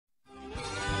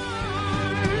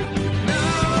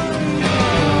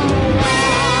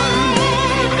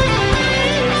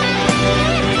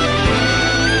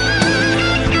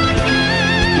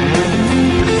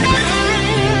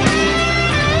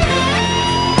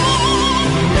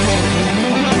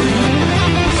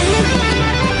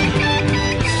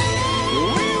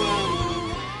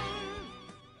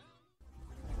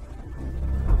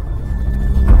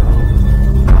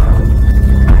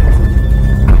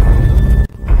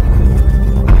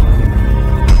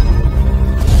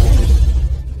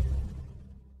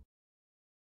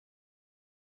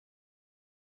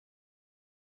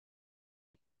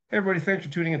Hey everybody, thanks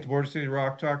for tuning in to Border City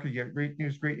Rock Talk. You get great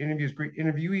news, great interviews, great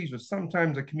interviewees with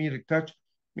sometimes a comedic touch.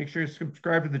 Make sure you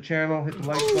subscribe to the channel, hit the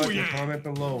like Oh button, and yeah. comment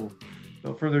below.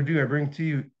 Without further ado, I bring to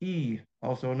you E,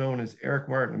 also known as Eric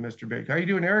Martin and Mr. Big. How you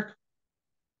doing, Eric?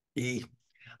 E.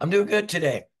 I'm doing good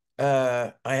today.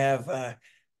 I have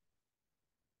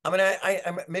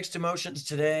I'm mixed emotions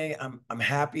today. I'm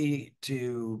happy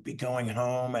to be going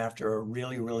home after a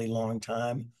really, really long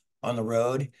time on the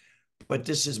road. But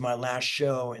this is my last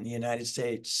show in the United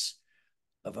States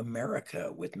of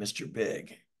America with Mr.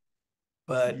 Big.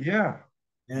 But Yeah.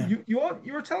 yeah,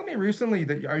 You were telling me recently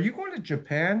that are you going to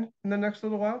Japan in the next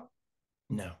little while?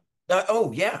 no.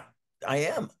 Oh yeah, I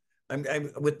am. I'm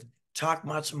with Talk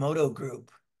Matsumoto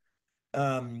Group.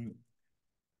 Um,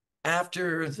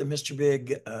 After the Mr.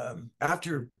 Big,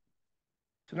 after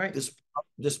Tonight? this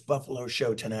this Buffalo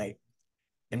show tonight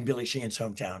in Billy Sheehan's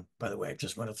hometown. By the way,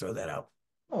 just want to throw that out.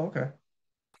 Oh, okay.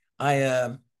 I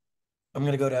I'm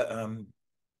going to go to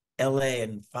L.A.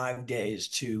 in 5 days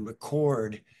to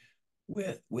record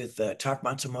with Tak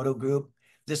Matsumoto Group.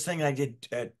 This thing I did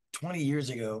 20 years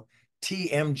ago,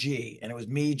 TMG, and it was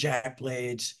me, Jack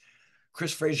Blades,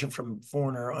 Chris Frazier from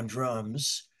Foreigner on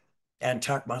drums, and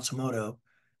Tak Matsumoto,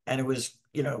 and it was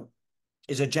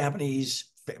is a Japanese,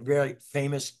 very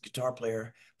famous guitar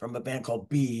player from a band called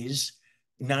BIGS,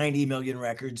 90 million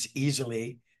records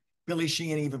easily. Billy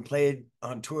Sheehan even played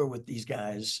on tour with these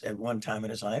guys at one time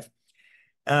in his life.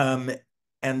 Um,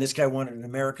 and this guy wanted an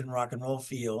American rock and roll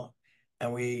feel.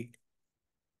 And we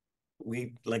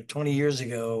like 20 years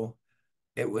ago,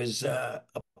 it was a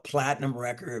platinum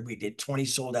record. We did 20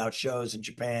 sold out shows in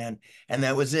Japan, and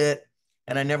that was it.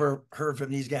 And I never heard from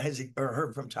these guys or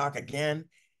heard from Talk again.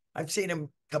 I've seen him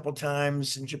a couple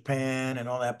times in Japan and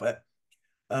all that, but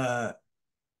uh,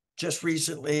 just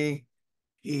recently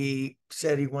he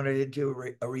said he wanted to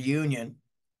do a reunion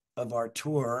of our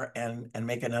tour and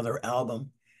make another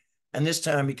album. And this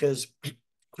time, because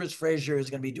Chris Frazier is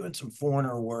going to be doing some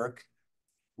Foreigner work,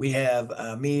 we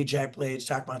have me, Jack Blades,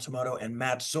 Tak Matsumoto, and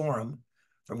Matt Sorum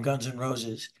from Guns N'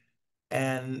 Roses.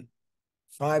 And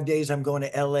 5 days I'm going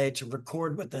to LA to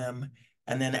record with them.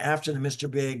 And then after the Mr.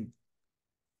 Big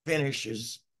finish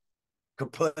is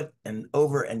kaput and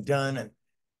over and done, and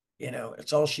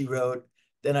it's all she wrote,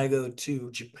 then I go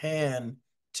to Japan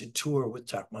to tour with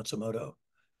Tak Matsumoto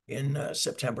in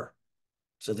September.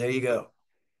 So there you go.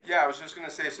 Yeah, I was just going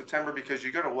to say September because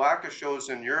you got a whack of shows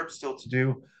in Europe still to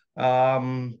do.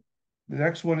 Um, the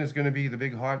next one is going to be the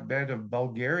big hotbed of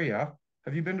Bulgaria.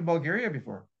 Have you been to Bulgaria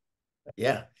before?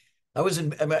 Yeah. I was in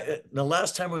the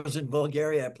last time I was in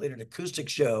Bulgaria, I played an acoustic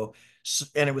show,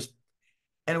 and it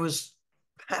was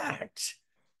packed,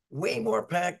 way more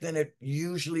packed than it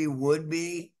usually would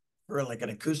be for like an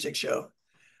acoustic show.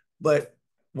 But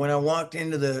when I walked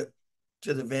into the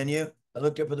venue, I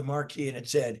looked up at the marquee and it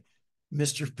said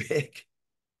Mr. Big.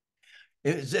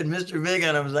 It said Mr. Big,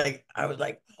 and I was like, oh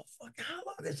fuck, how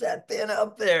long has that been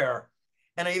up there?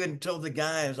 And I even told the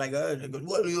guy, I was like, oh, he goes,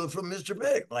 what are you from Mr.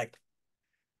 Big? Like,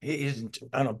 he isn't.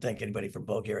 I don't think anybody from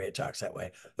Bulgaria talks that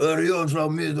way. Oh, you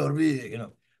from Mr. Big,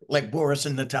 like Boris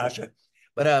and Natasha.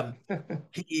 But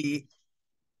he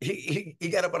he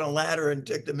got up on a ladder and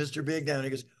took the Mr. Big down. He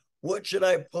goes, what should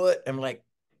I put? I'm like,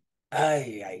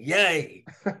 ay, ay, ay.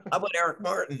 How about Eric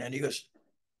Martin? And he goes,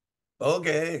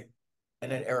 okay.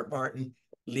 And then Eric Martin,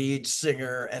 lead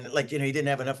singer, and like he didn't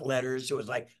have enough letters, so it was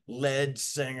like lead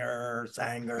singer,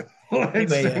 sanger. Lead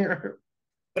Anyway, singer.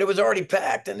 but it was already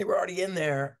packed, and they were already in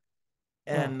there.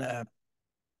 Oh, And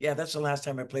yeah, that's the last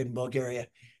time I played in Bulgaria.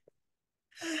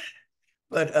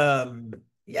 But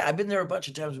yeah, I've been there a bunch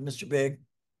of times with Mr. Big,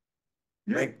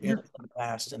 you're right? you're In the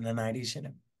past in the '90s.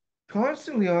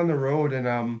 constantly on the road, and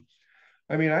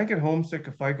I mean, I get homesick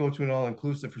if I go to an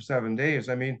all-inclusive for 7 days.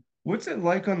 I mean, what's it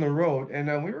like on the road? And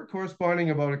we were corresponding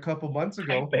about a couple months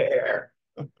ago, Nightmare.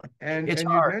 and It's and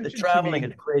hard. The traveling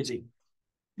is crazy.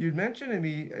 you'd mentioned to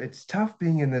me it's tough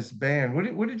being in this band.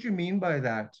 What did you mean by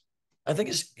that? I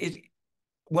think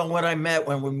well, when I met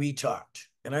when we talked,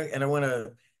 and I want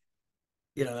to,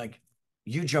 like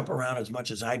you jump around as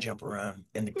much as I jump around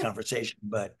in the conversation,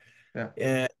 but Yeah,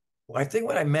 uh, I think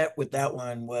when I met with that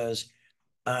one was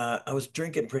I was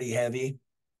drinking pretty heavy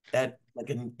at like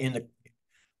in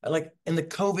the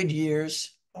COVID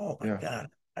years. Oh my yeah. God.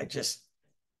 I just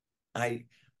I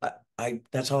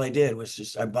that's all I did was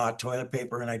just I bought toilet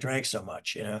paper and I drank so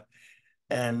much,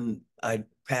 and I'd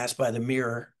pass by the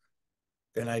mirror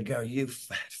and I'd go, you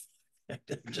fat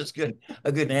just I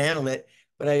couldn't handle it.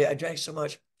 But I drank so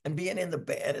much, and being in the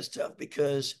band is tough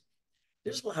because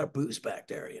there's a lot of booze back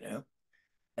there,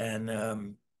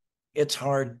 and it's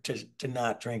hard to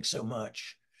not drink so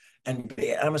much. And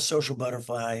I'm a social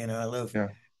butterfly. I love, Yeah.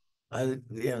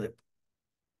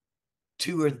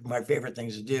 two of my favorite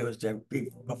things to do is to be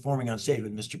performing on stage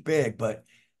with Mr. Big. But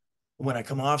when I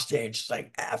come off stage, it's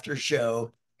like after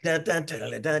show, dun, dun, dun,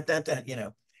 dun, dun, dun,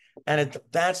 dun, and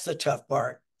that's the tough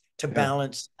part to Yeah.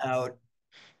 balance out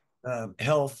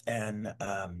health and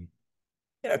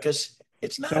because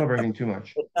Celebrating too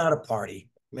much. it's not a party,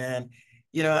 man.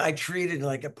 I treated it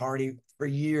like a party for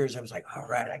years. I was like, all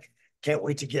right, I can't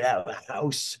wait to get out of the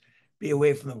house, be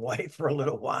away from the wife for a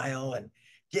little while, and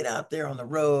get out there on the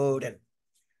road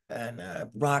and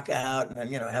rock out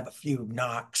and have a few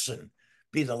knocks and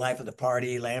be the life of the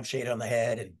party, lampshade on the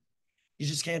head, and you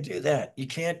just can't do that. You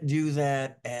can't do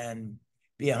that and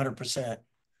be 100%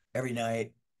 every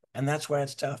night, and that's why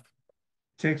it's tough.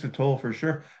 Takes a toll for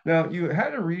sure. Now, you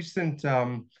had a recent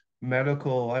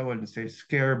medical, I wouldn't say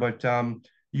scare, but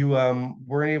you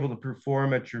weren't able to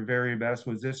perform at your very best.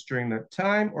 Was this during that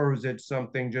time, or was it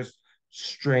something just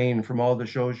strain from all the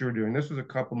shows you were doing? This was a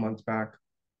couple months back.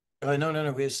 No, no,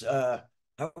 no.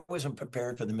 I wasn't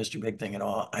prepared for the Mr. Big thing at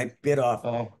all. I bit off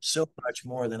Oh, so much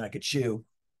more than I could chew.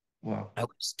 wow. I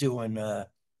was doing uh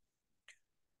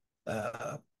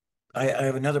I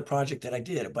have another project that I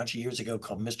did a bunch of years ago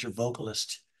called Mr.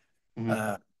 Vocalist. Mhm.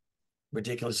 Uh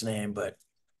Ridiculous name, but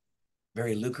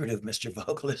very lucrative Mr.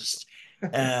 Vocalist.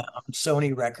 On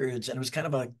Sony Records, and it was kind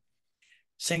of like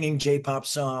singing J-pop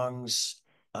songs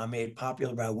made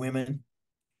popular by women.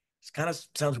 It kind of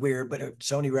sounds weird, but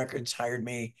Sony Records hired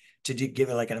me to give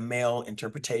it like a male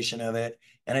interpretation of it,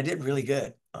 and I did really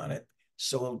good on it.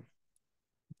 Sold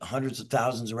hundreds of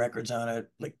thousands of records on it,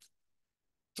 like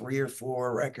three or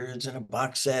four records and a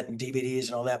box set and DVDs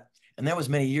and all that. And that was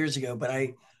many years ago, but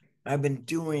I've been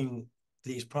doing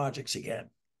these projects again,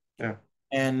 Yeah,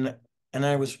 and and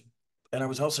I was and I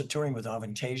was also touring with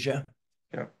Avantasia,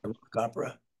 yeah, a rock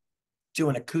opera,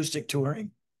 doing acoustic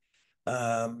touring.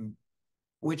 Um,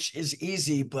 which is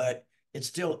easy, but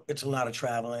it's a lot of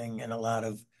traveling and a lot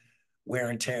of wear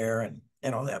and tear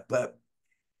and all that. But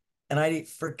and I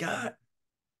forgot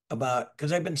about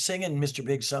because I've been singing Mr.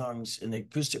 Big songs in the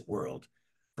acoustic world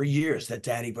for years, that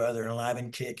Daddy Brother and Alive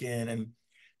and Kickin' and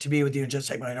To Be With You and just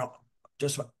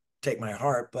take my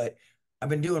heart. But I've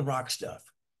been doing rock stuff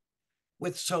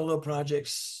with solo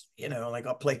projects, like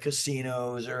I'll play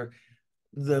casinos or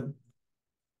the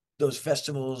those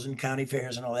festivals and county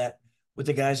fairs and all that with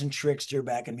the guys in Trickster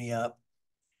backing me up.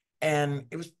 And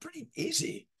it was pretty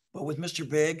easy. But with Mr.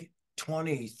 Big,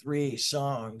 23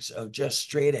 songs of just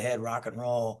straight ahead rock and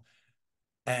roll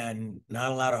and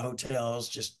not a lot of hotels,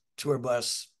 just tour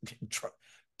bus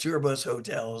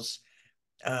hotels,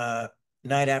 uh,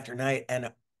 night after night.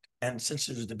 And since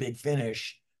it was the big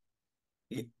finish,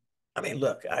 I mean,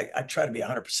 look, I try to be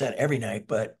 100% every night,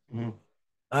 but mhm,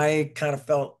 I kind of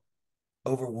felt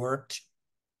overworked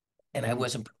and I mhm.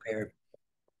 wasn't prepared.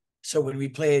 So when we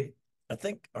played, I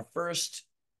think our first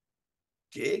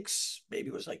gigs, maybe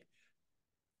it was like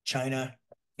China,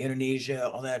 Indonesia,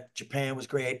 all that. Japan was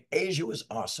great. Asia was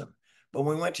awesome. But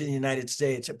when we went to the United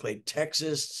States, I played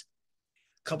Texas,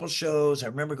 a couple shows. I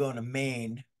remember going to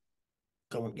Maine,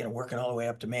 working all the way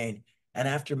up to Maine. And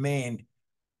after Maine,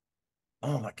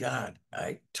 oh my God,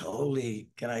 am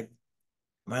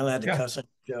I allowed to Yeah, cuss on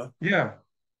the show? yeah,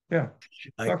 yeah.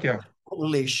 I Fuck yeah.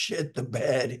 totally shit the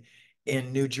bed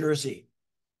in New Jersey.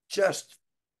 Just,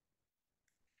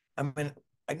 I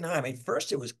mean,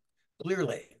 first it was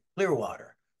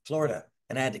Clearwater, Florida,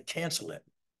 and I had to cancel it.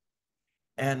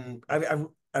 And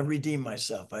I redeemed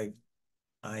myself. I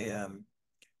um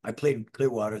I played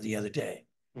Clearwater the other day.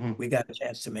 Mhm. We got a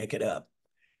chance to make it up,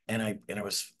 and I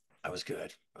was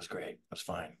good. It was great. It was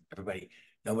fine.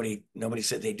 Nobody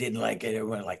said they didn't like it.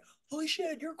 Everyone like, holy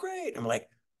shit, you're great. I'm like,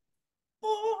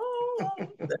 oh,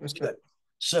 that's good.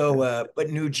 So, Yeah, but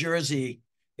New Jersey,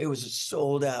 it was a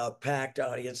sold out, packed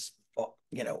audience.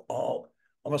 All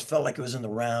almost felt like it was in the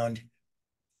round,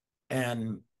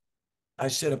 and I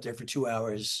stood up there for 2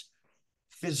 hours.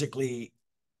 Physically,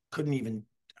 couldn't even.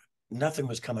 Nothing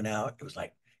was coming out. It was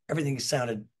like everything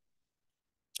sounded.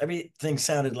 Everything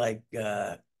sounded like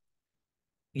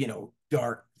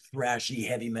dark, thrashy,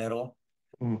 heavy metal,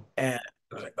 mhm. and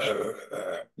it was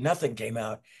like nothing came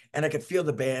out, and I could feel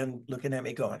the band looking at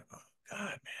me, going, "Oh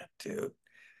God, man, dude,"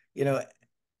 you know.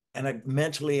 And I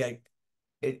mentally,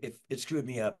 it screwed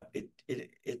me up. It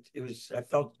was. I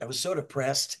felt I was so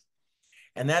depressed,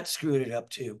 and that screwed it up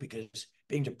too because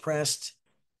being depressed,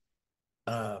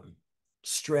 um,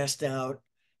 stressed out,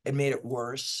 it made it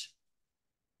worse.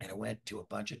 And I went to a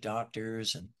bunch of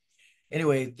doctors, and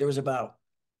anyway, there was about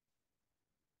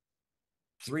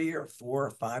three or four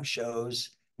or five shows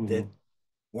that Mhm.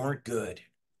 weren't good.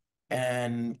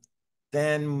 And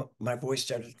Then my voice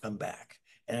started to come back,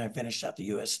 and I finished out the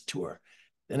U.S. tour.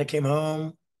 Then I came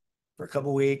home for a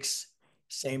couple weeks,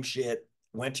 same shit.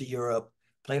 Went to Europe,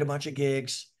 played a bunch of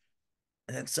gigs,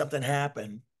 and then something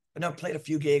happened. But no, played a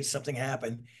few gigs, something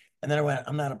happened, and then I went.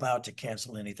 I'm not about to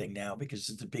cancel anything now because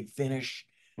it's a big finish.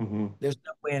 Hmm. There's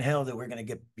no way in hell that we're going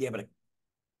to be able to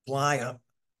fly up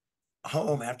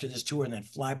home after this tour and then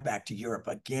fly back to Europe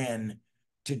again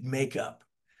to make up.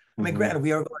 I mean, Hmm. granted,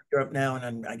 we are going to Europe now,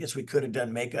 and I guess we could have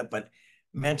done makeup, but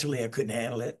mentally, I couldn't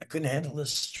handle it. I couldn't handle the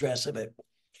stress of it.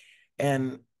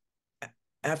 And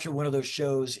after one of those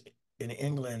shows in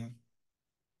England,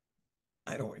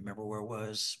 I don't remember where it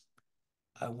was.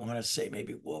 I want to say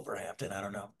maybe Wolverhampton. I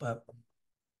don't know. But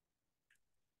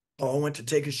Paul went to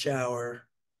take a shower.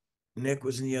 Nick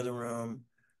was in the other room.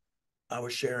 I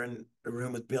was sharing a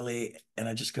room with Billy, and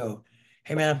I just go,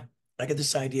 "Hey, man, I get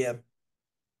this idea.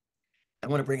 I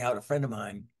want to bring out a friend of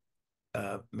mine,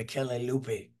 Michele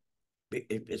Lupi.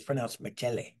 It's pronounced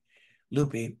Michele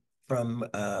Lupi from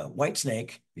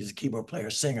Whitesnake. He's a keyboard player,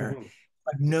 singer. Hmm.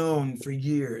 I've known for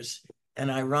years, and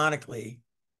ironically,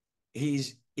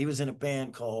 he was in a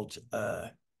band called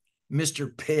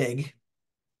Mr. Pig,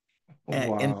 Oh,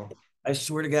 and wow. I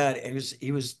swear to God,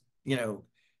 he was you know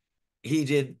he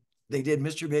did they did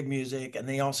Mr. Big music, and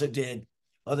they also did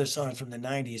other songs from the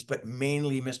 '90s, but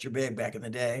mainly Mr. Big back in the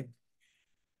day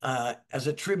as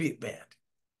a tribute band,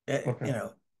 Okay. you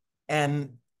know,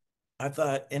 and I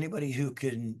thought anybody who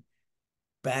can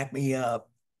back me up,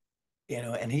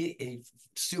 and he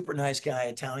super nice guy,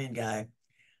 Italian guy.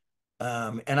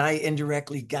 And I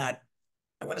indirectly got,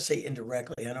 I want to say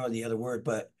indirectly, I don't know the other word,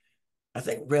 but I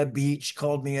think Red Beach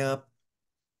called me up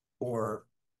or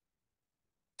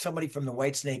somebody from the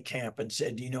White Snake camp and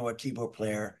said, "Do you know a keyboard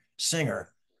player, singer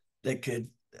that could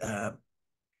uh,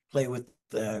 play with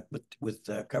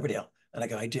Coverdale?" And I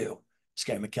go, "I do. This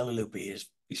guy, Michele Lupi,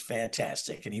 he's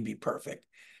fantastic and he'd be perfect."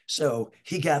 So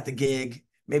he got the gig.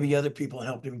 Maybe other people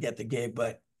helped him get the gig,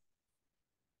 but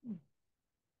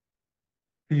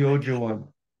He I owed you got one.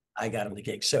 I got him the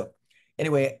gig. So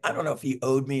anyway, I don't know if he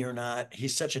owed me or not.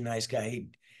 He's such a nice guy.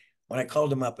 When I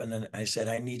called him up and then I said,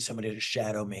 I need somebody to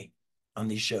shadow me on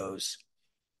these shows.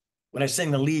 When I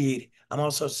sing the lead, I'm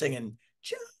also singing,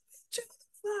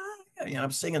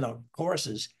 I'm singing the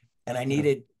choruses, and I Yeah.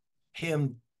 needed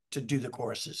him to do the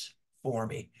choruses for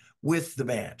me with the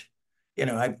band. You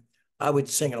know, I would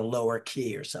sing in a lower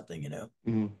key or something,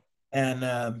 Hmm.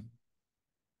 and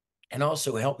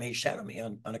also help me shadow me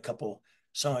on a couple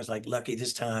songs like Lucky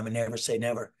This Time and Never Say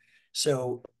Never.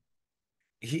 So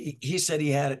he said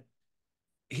he had it.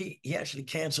 He actually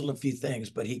canceled a few things,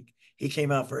 but he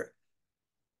came out for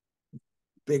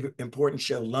big important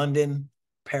show, London,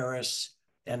 Paris,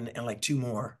 and like two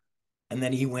more. And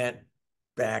then he went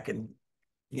back and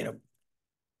you know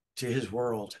to his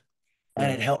world.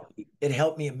 And Yeah. it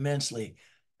helped me immensely.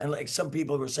 And like some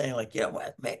people were saying, like, you know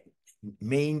what,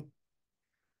 main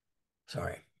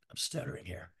sorry, I'm stuttering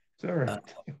here. It's all Uh,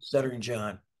 right. Stuttering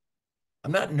John.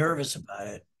 I'm not nervous about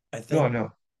it. I No, think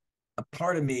no. a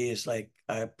part of me is like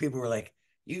people were like,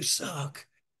 "You suck."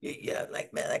 Yeah,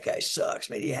 like man, that guy sucks.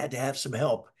 Maybe he had to have some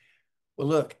help. Well,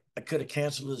 look, I could have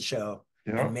canceled the show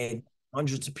Yeah. and made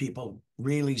hundreds of people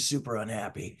really super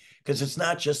unhappy because it's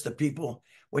not just the people.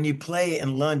 When you play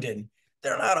in London,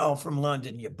 they're not all from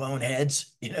London, you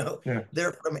boneheads. Yeah.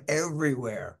 They're from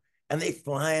everywhere, and they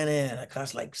flying in. It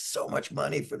costs like so much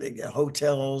money for the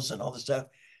hotels and all the stuff.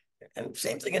 And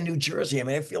same thing in New Jersey. I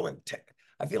mean, I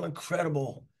feel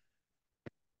incredible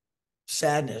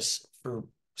sadness for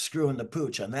screwing the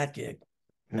pooch on that gig,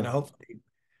 and Yeah. hopefully,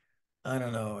 I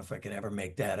don't know if I can ever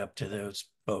make that up to those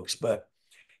folks, but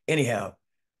anyhow,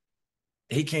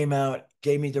 he came out,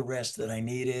 gave me the rest that I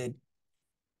needed,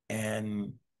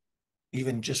 and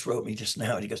even just wrote me just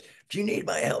now. And he goes, "Do you need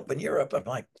my help in Europe?" I'm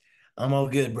like, "I'm all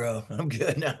good, bro. I'm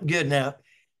good now. I'm good now."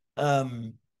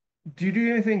 Um, Do you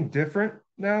do anything different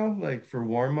now, like for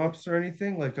warm-ups or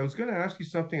anything? Like I was going to ask you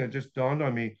something that just dawned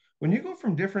on me. When you go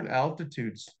from different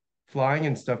altitudes, flying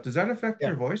and stuff, does that affect yeah,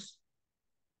 your voice?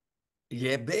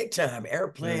 yeah, big time. Yeah.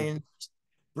 Airplane,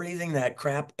 breathing that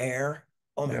crap air.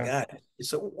 Oh my Yeah. God, it's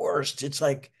the worst. It's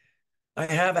like I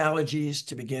have allergies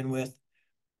to begin with,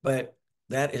 but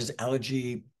that is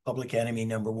allergy public enemy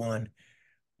number one.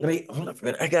 Let me hold on for a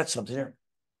minute. I got something here.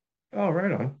 Oh,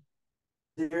 right on.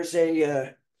 There's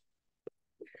a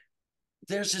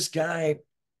there's this guy.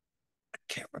 I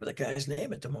can't remember the guy's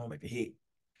name at the moment.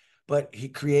 But he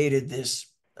created this.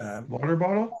 Water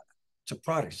bottle? It's a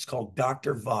product. It's called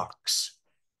Dr. Vox.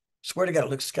 Swear to God, it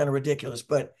looks kind of ridiculous,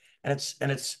 but and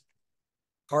it's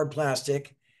hard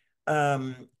plastic.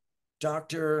 Um,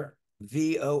 Dr.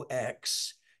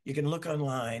 Vox. You can look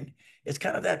online. It's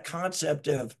kind of that concept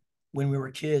of when we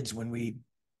were kids, when we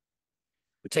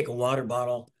would take a water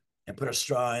bottle and put a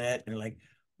straw in it and like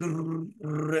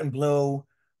and blow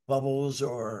bubbles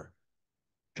or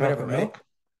whatever, Chocolate right? milk?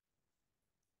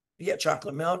 Yeah,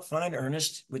 chocolate milk, fine,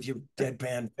 Ernest, with your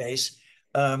deadpan face.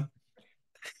 Um,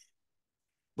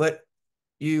 but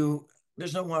you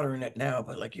there's no water in it now,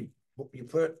 but like you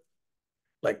put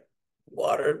like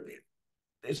water,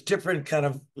 it's different kind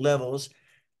of levels,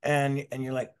 and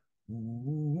you're like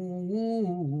when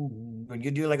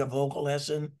you do like a vocal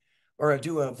lesson or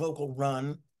do a vocal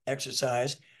run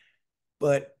exercise,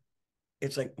 but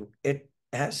it's like it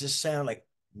has this sound like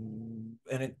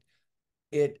and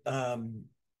it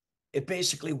it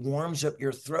basically warms up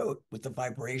your throat with the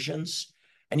vibrations,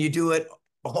 and you do it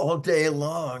all day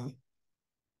long,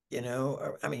 you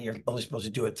know. I mean, you're only supposed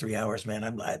to do it 3 hours, man.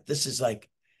 I'm like, this is like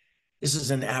this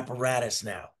is an apparatus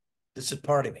now. This is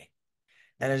part of me.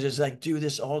 And I just like do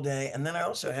this all day. And then I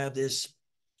also have this,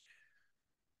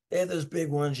 they have those big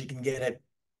ones you can get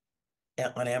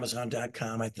on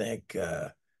Amazon.com, I think.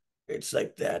 It's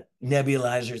like that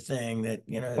nebulizer thing that,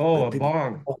 you know, Oh, but a people,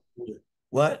 bong.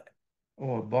 what?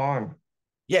 Oh, a bong.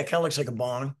 Yeah, it kind of looks like a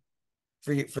bong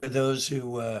for you, for those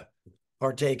who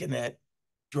partake in that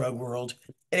drug world.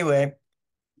 Anyway,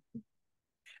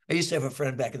 I used to have a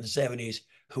friend back in the 70s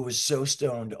who was so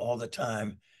stoned all the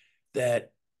time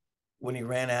that when he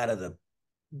ran out of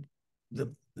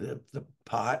the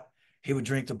pot, he would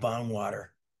drink the bong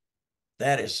water.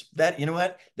 That is that, you know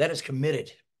what? That is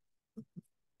committed.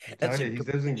 I That's tell a you, he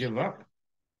doesn't give up.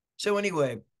 so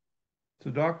anyway,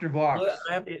 So Dr. well,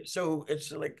 Box. so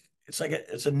it's like it's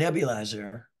a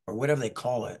nebulizer or whatever they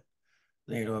call it.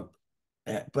 You know,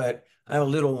 but I have a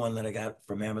little one that I got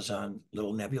from Amazon,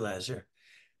 little nebulizer,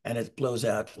 and it blows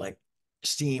out like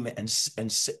steam and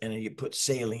you put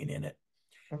saline in it,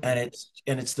 Okay.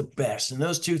 and it's the best. And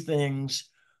those two things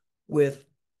with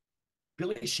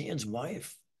Billy Sheehan's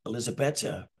wife,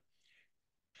 Elizabetta,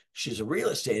 she's a real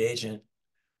estate agent,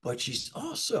 but she's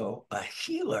also a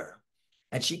healer.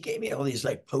 And she gave me all these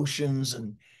like potions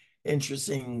and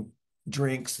interesting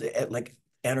drinks that like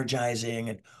energizing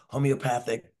and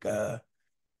homeopathic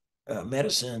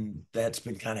medicine that's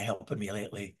been kind of helping me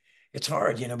lately. It's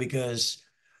hard, you know, because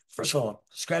first of all,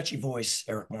 scratchy voice,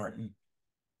 Eric Martin,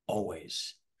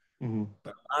 always, Hmm.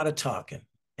 but a lot of talking,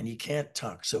 and you can't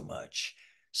talk so much.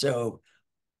 So,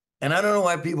 and I don't know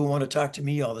why people want to talk to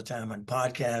me all the time on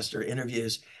podcasts or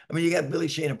interviews. I mean, you got Billy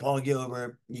Shane and Paul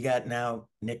Gilbert, you got now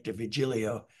Nick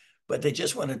DiVigilio, but they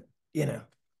just want to, you know,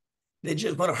 they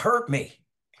just want to hurt me.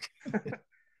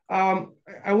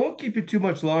 I won't keep you too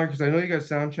much longer because I know you got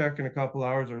sound check in a couple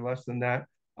hours or less than that.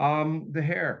 The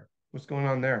hair, what's going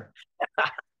on there?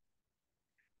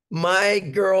 My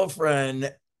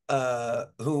girlfriend,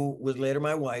 who was later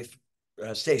my wife,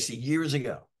 Stacy, years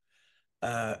ago,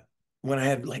 uh, when I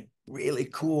had like really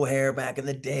cool hair back in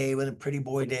the day, when the pretty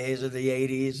boy days of the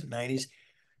 80s and 90s,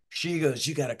 she goes,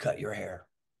 "You got to cut your hair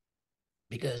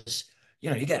because, you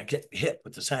know, you got to get hit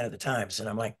with the sign of the times." And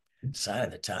I'm like, "Sign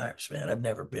of the times, man. I've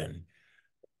never been,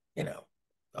 you know,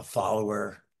 a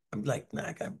follower." I'm like,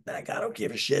 nah, I don't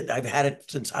give a shit. I've had it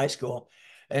since high school.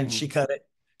 And Mhm. she cut it.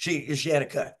 She had a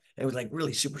cut. It was like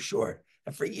really super short.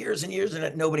 And for years and years,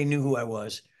 and nobody knew who I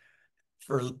was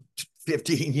for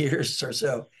 15 years or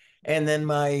so. And then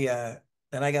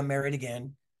then I got married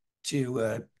again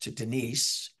to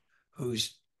Denise,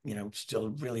 who's, you know, still a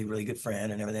really, really good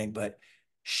friend and everything. But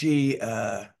she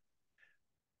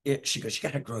she goes, "You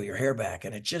gotta grow your hair back."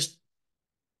 And it just,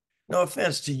 no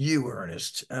offense to you,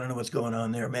 Ernest. I don't know what's going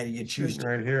on there. Maybe you choose Sitting to.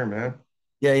 right here, man.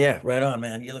 Yeah, yeah, right on,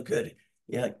 man. You look good.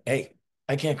 Yeah, like, hey,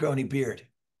 I can't grow any beard.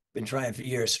 Been trying for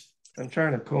years. I'm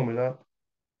trying to comb it up.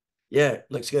 Yeah,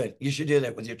 looks good. You should do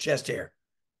that with your chest hair.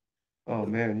 Oh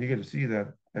man, you get to see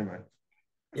that. Never mind.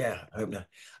 Yeah, I hope not.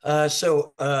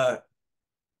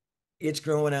 It's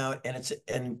growing out,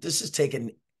 and this has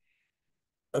taken.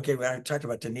 Okay, well, I talked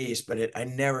about Denise, but it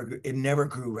never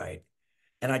grew right.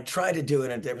 And I tried to do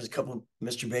it, and there was a couple of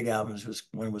Mr. Big albums. Was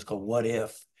one was called "What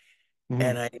If,"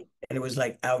 and Hmm. it was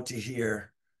like out to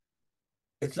here.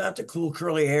 It's not the cool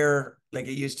curly hair like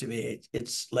it used to be.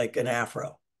 It's like an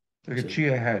afro, Like a so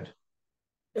chia head.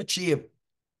 a chia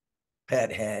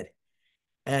pet head.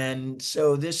 And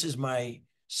so this is my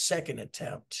second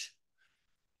attempt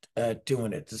at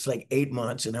doing it. It's like 8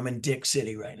 months, and I'm in Dick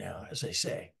City right now, as they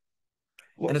say.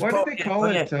 And it's Why did probably, they oh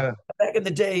call yeah, it? back in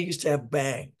the day, you used to have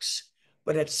bangs,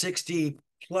 but at 60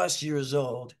 plus years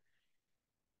old,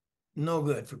 no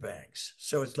good for bangs.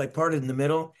 So it's like parted in the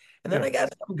middle. And then I Yeah,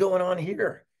 got something going on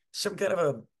here, some kind of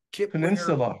a Kip Winger,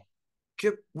 peninsula?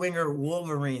 Kip Winger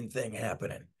Wolverine thing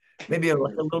happening. Maybe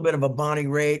like a little bit of a Bonnie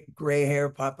Raitt, gray hair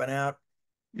popping out.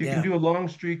 You can Yeah. do a long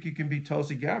streak. You can be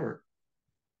Tulsi Gabbard.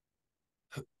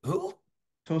 Who?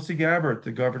 Tulsi Gabbard,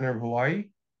 the governor of Hawaii.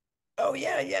 Oh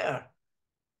yeah, yeah.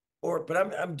 But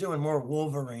I'm doing more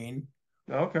Wolverine.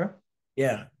 Okay.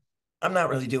 Yeah. I'm not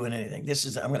really doing anything.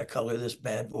 I'm gonna color this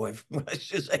bad boy as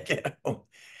soon as I get home.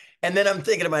 And then I'm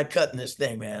thinking about cutting this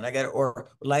thing, man. Or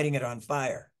lighting it on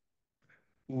fire.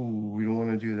 Ooh, we don't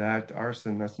want to do that.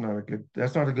 Arson, that's not a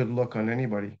good look on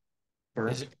anybody. Is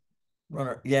Burnt. it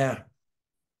runner? Yeah.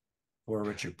 Or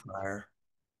Richard Pryor.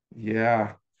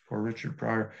 Yeah, for Richard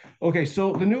Pryor. Okay,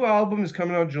 so the new album is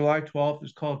coming out July 12th.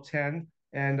 It's called 10.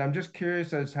 And I'm just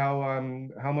curious as how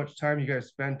much time you guys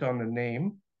spent on the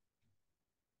name.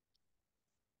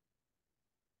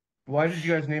 Why did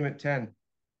you guys name it 10?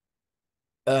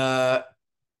 Uh,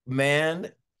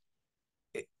 man,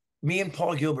 me and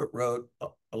Paul Gilbert wrote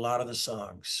a lot of the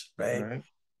songs, right? Right.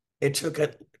 It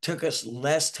took us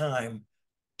less time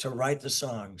to write the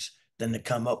songs than to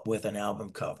come up with an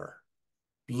album cover,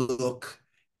 look,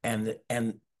 and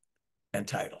and and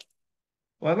title.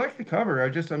 Well, I like the cover.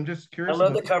 I'm just I curious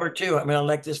love the about cover too. I mean, I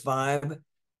like this vibe.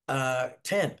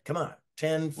 10, come on,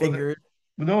 10 well, fingers.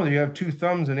 no, you have two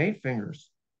thumbs and eight fingers.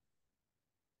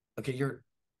 Okay, you're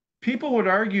People would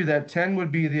argue that 10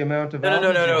 would be the amount of no,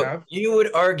 no, no, albums no, you no. have. You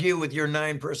would argue with your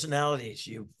nine personalities.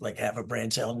 You like have a brain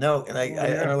cell. No, and Oh, I don't know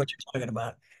yeah. what you're talking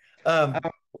about. Um,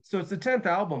 Um, so it's the 10th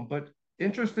album, but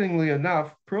interestingly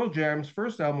enough, Pearl Jam's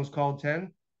first album was called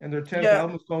 10, and their 10th yeah,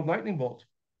 album was called Lightning Bolt.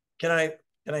 can I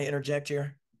can I interject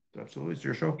here? Absolutely, it's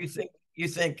your show. You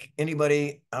think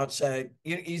anybody outside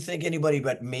you think anybody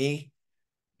but me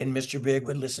and Mr. Big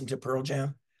would listen to Pearl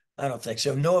Jam? I don't think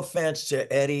so. No offense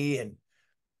to Eddie and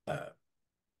uh,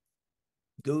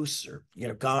 Goose or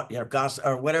Goss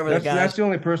or whatever the That's guys. the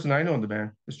only person I know in the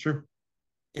band. It's true.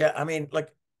 Yeah, I mean, like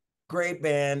great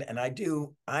band, and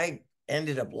I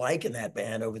ended up liking that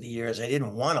band over the years. I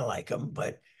didn't want to like them,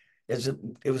 but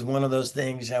it was one of those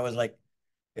things. I was like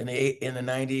in the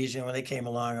 90s, and when they came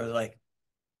along, I was like,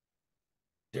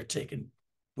 they're taking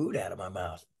food out of my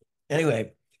mouth.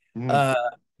 Anyway, Mm, uh,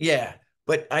 yeah,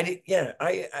 but I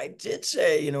did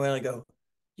say, when I go,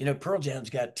 Pearl Jam's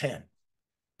got 10.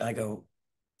 I go,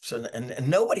 so and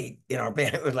nobody in our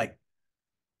band was like,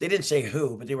 they didn't say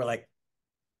who, but they were like,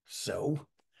 so.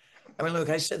 I mean, look,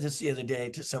 I said this the other day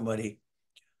to somebody.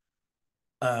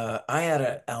 I had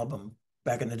an album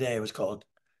back in the day. It was called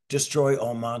Destroy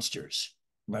All Monsters,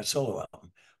 my solo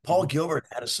album. Paul mhm, Gilbert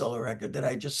had a solo record that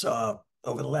I just saw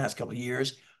over the last couple of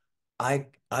years. I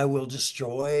will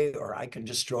destroy, or I can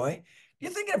destroy. You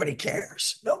think anybody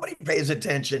cares? Nobody pays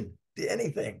attention to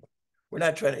anything. We're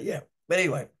not trying to, yeah. But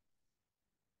anyway,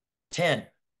 10.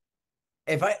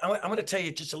 I'm going to tell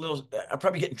you just a little, I'll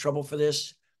probably get in trouble for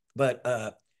this,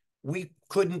 but we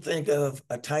couldn't think of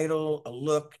a title, a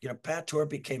look. Pat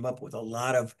Torpey came up with a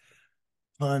lot of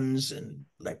puns and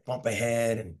like bump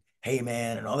ahead and hey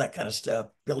man and all that kind of stuff.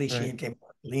 Billy right. Sheehan came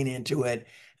lean into it,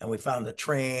 and we found the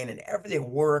train and everything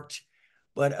worked.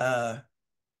 But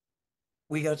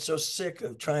we got so sick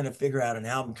of trying to figure out an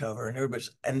album cover,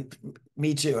 and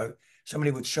me too.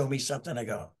 Somebody would show me something, I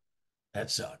go, that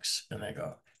sucks. And I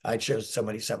go, I'd show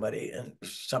somebody and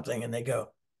something, and they go,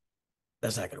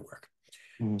 that's not going to work.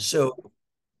 Mm, So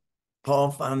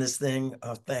Paul found this thing.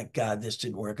 Oh, thank God this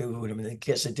didn't work. It would have been the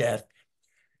kiss of death.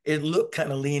 It looked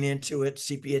kind of lean into it,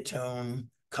 sepia tone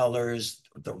colors,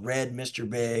 the red Mr.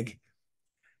 Big,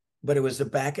 but it was the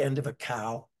back end of a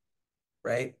cow,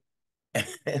 right?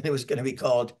 And it was going to be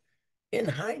called in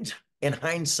hindsight, in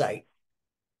hindsight,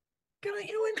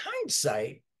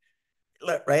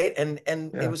 right? And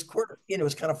it yeah. was it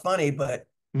was kind of funny, but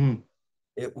Mm.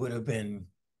 it would have been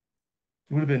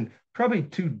It would have been probably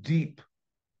too deep.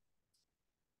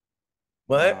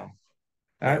 what? Wow.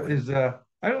 Yeah, it That would have. is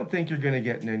I don't think you're gonna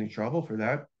get in any trouble for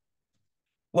that.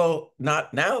 Well,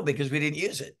 not now because we didn't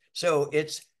use it. So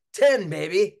it's 10,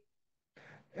 baby.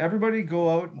 Everybody go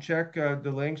out and check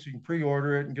the links. You can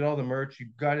pre-order it and get all the merch.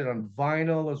 You've got it on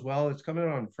vinyl as well. It's coming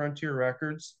out on Frontier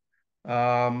Records.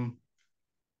 Um,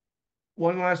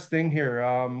 one last thing here.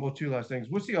 Well, two last things.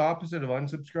 What's the opposite of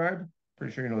unsubscribe?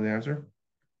 Pretty sure you know the answer.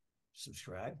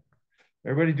 Subscribe.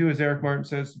 Everybody do as Eric Martin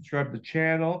says, subscribe to the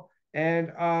channel.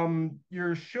 And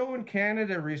your show in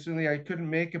Canada recently, I couldn't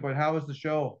make it, but how was the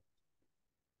show?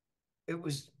 It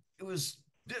was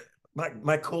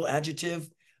my cool adjective.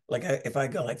 Like if I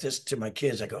go like this to my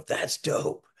kids, I go, that's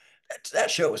dope.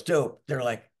 That show was dope. They're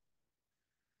like,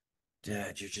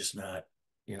 Dad,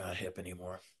 you're not hip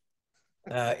anymore.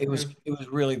 It was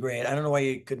really great. I don't know why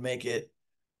you could make it.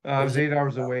 I What was is it? 8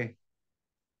 hours away.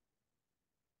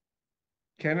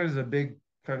 Canada's a big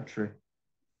country.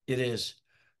 It is.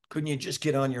 Couldn't you just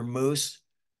get on your moose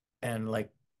and like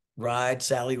ride,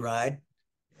 Sally ride?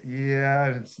 Yeah,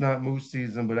 it's not moose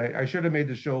season, but I should have made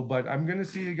the show. But I'm gonna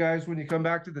see you guys when you come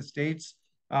back to the States.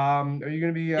 Are you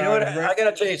gonna be You know what? you I rent?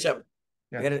 gotta tell you something.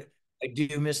 I Yeah, gotta I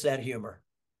do miss that humor.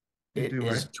 you It do,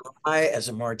 eh? is dry as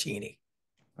a martini.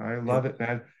 I It, love it,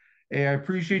 man. Hey, I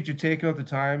appreciate you taking out the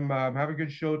time. Have a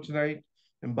good show tonight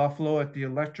in Buffalo at the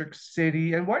Electric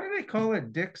City. And why do they call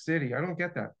it Dick City? I don't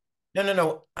get that. no, no,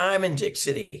 no. I'm in Dick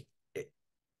City.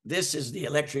 This is the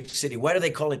Electric City. Why do they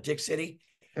call it Dick City?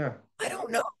 Yeah. I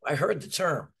don't know. I heard the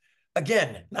term.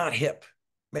 Again, not hip.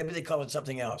 Maybe they call it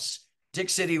something else. Dick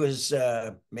City was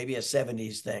maybe a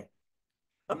 70s thing.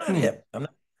 I'm not Hmm. hip.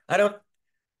 I don't,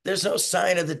 there's no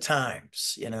sign of the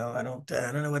times, I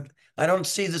don't know what, I don't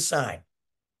see the sign.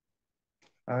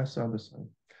 I saw this one.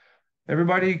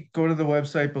 Everybody go to the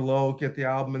website below, get the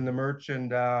album and the merch,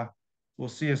 and we'll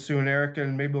see you soon, Eric.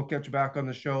 And maybe we'll catch you back on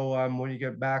the show when you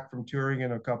get back from touring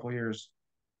in a couple of years.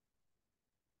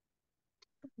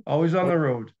 Always on Or, the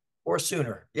road. or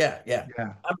sooner. Yeah, yeah.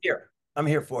 Yeah. I'm here. I'm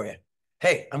here for you.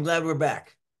 Hey, I'm glad we're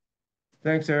back.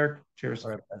 Thanks, Eric. Cheers.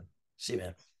 All right, man. See you,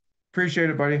 man. Appreciate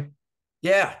it, buddy.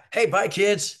 Yeah. Hey, bye,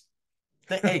 kids.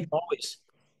 Hey, always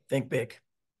think big.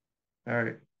 All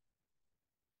right.